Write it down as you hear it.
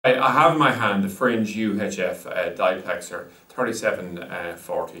I have in my hand the Fringe UHF Diplexer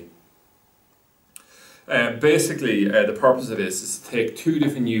 3740. Basically, the purpose of this is to take two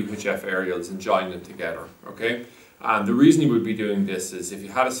different UHF aerials and join them together, okay? And the reason you would be doing this is if you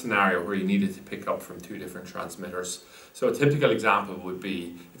had a scenario where you needed to pick up from two different transmitters. So a typical example would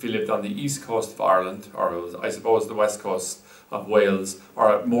be if you lived on the east coast of Ireland, or I suppose the west coast of Wales,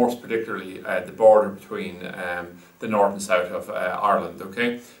 or more particularly the border between the north and south of Ireland,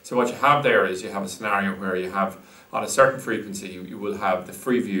 okay? So what you have there is you have a scenario where you have on a certain frequency you will have the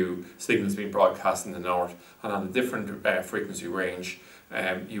Freeview signals being broadcast in the north, and on a different frequency range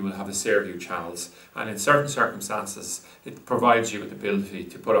you will have the SareView channels, and in certain circumstances it provides you with the ability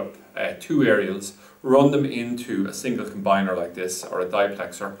to put up two aerials, run them into a single combiner like this or a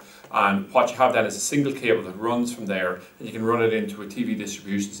diplexer, and what you have then is a single cable that runs from there, and you can run it into a TV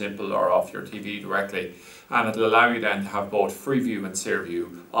distribution simple or off your TV directly, and it'll allow you then to have both Freeview and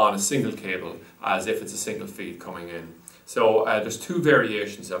SareView on a single cable as if it's a single feed coming in. So there's two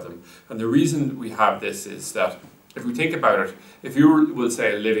variations of them, and the reason we have this is that if we think about it, if you will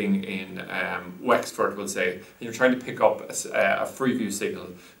say living in Wexford, we'll say, and you're trying to pick up a Freeview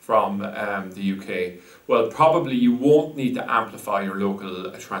signal from the UK, well, probably you won't need to amplify your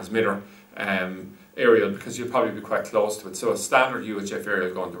local transmitter aerial because you'll probably be quite close to it. So a standard UHF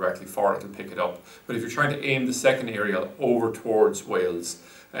aerial going directly for it will pick it up. But if you're trying to aim the second aerial over towards Wales,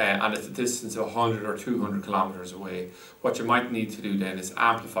 and it's a distance of 100 or 200 kilometers away, what you might need to do then is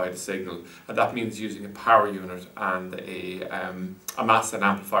amplify the signal, and that means using a power unit and a master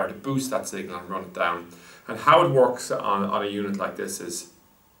amplifier to boost that signal and run it down. And how it works on a unit like this is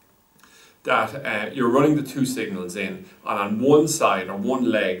that you're running the two signals in, and on one side or one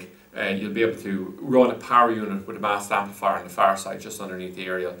leg you'll be able to run a power unit with a master amplifier on the far side just underneath the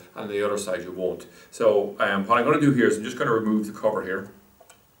aerial, and on the other side you won't. So what I'm going to do here is I'm just going to remove the cover here.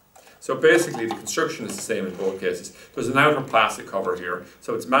 So basically the construction is the same in both cases. There's an outer plastic cover here,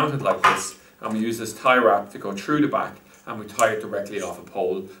 so it's mounted like this, and we use this tie wrap to go through the back, and we tie it directly off a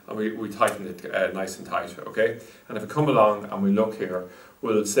pole, and we tighten it nice and tight, okay? And if we come along and we look here,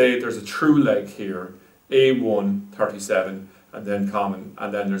 we'll say there's a true leg here, A137, and then common,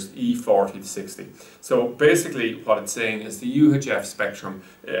 and then there's E40 to 60. So basically what it's saying is the UHF spectrum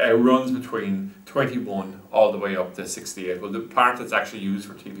runs between 21 all the way up to 68. Well, the part that's actually used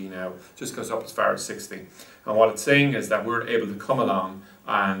for TV now just goes up as far as 60. And what it's saying is that we're able to come along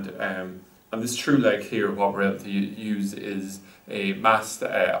and on this true leg here, what we're able to use is a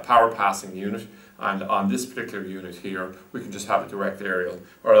power passing unit, and on this particular unit here we can just have a direct aerial.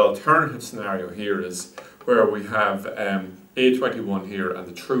 Or an alternative scenario here is where we have A21 here, and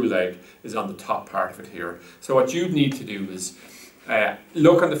the true leg is on the top part of it here. So what you need to do is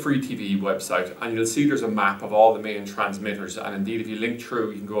look on the Free TV website, and you'll see there's a map of all the main transmitters, and indeed if you link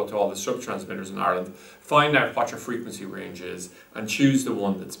through you can go to all the sub-transmitters in Ireland, find out what your frequency range is and choose the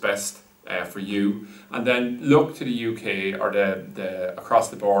one that's best for you, and then look to the UK or the across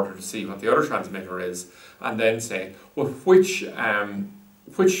the border to see what the other transmitter is, and then say, well, which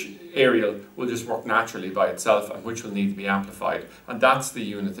aerial will just work naturally by itself and which will need to be amplified, and that's the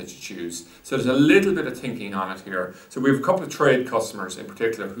unit that you choose. So there's a little bit of thinking on it here. So we have a couple of trade customers in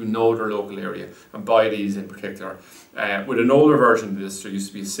particular who know their local area and buy these in particular. With an older version of this, there used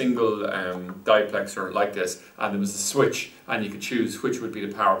to be a single diplexer like this, and there was a switch, and you could choose which would be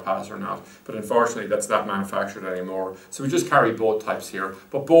the power pass or not, but unfortunately that's not manufactured anymore. So we just carry both types here,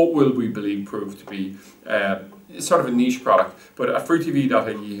 but both will, we believe, prove to be sort of a niche product. But at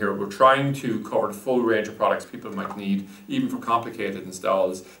freetv.ie here we're trying to cover the full range of products people might need, even for complicated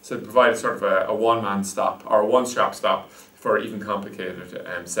installs, so to provide sort of a one-man stop or a one-stop stop for even complicated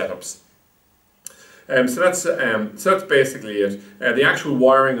setups. So that's basically it. The actual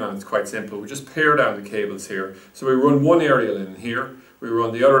wiring on it's quite simple. We just pair down the cables here. So we run one aerial in here, we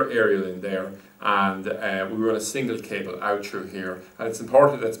run the other aerial in there, and we run a single cable out through here. And it's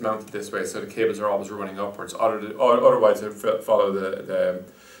important that it's mounted this way so the cables are always running upwards. Otherwise, it will follow the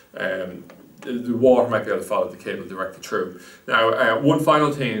water might be able to follow the cable directly through. Now, one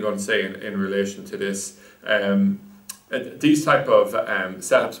final thing I'm going to say in relation to this. These type of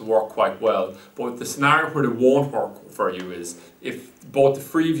setups work quite well, but the scenario where they won't work for you is if both the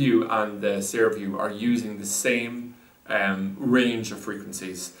Freeview and the SareView are using the same range of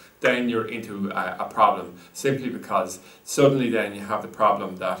frequencies. then you're into a problem, simply because suddenly then you have the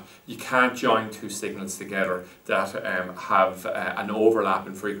problem that you can't join two signals together that have an overlap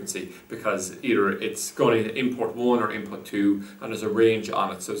in frequency, because either it's going to input 1 or input 2 and there's a range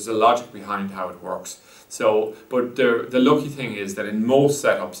on it, so there's a logic behind how it works. So, but the lucky thing is that in most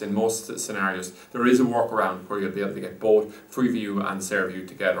setups, in most scenarios, there is a workaround where you'll be able to get both free view and SareView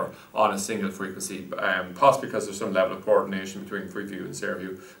together on a single frequency, possibly because there's some level of coordination between free view and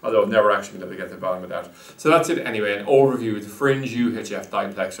SareView, although I've never actually been able to get to the bottom of that. So that's it anyway, an overview of the Fringe UHF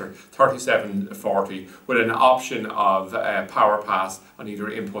Diplexer 3740 with an option of power pass on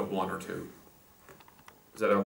either input 1 or 2. Is that okay?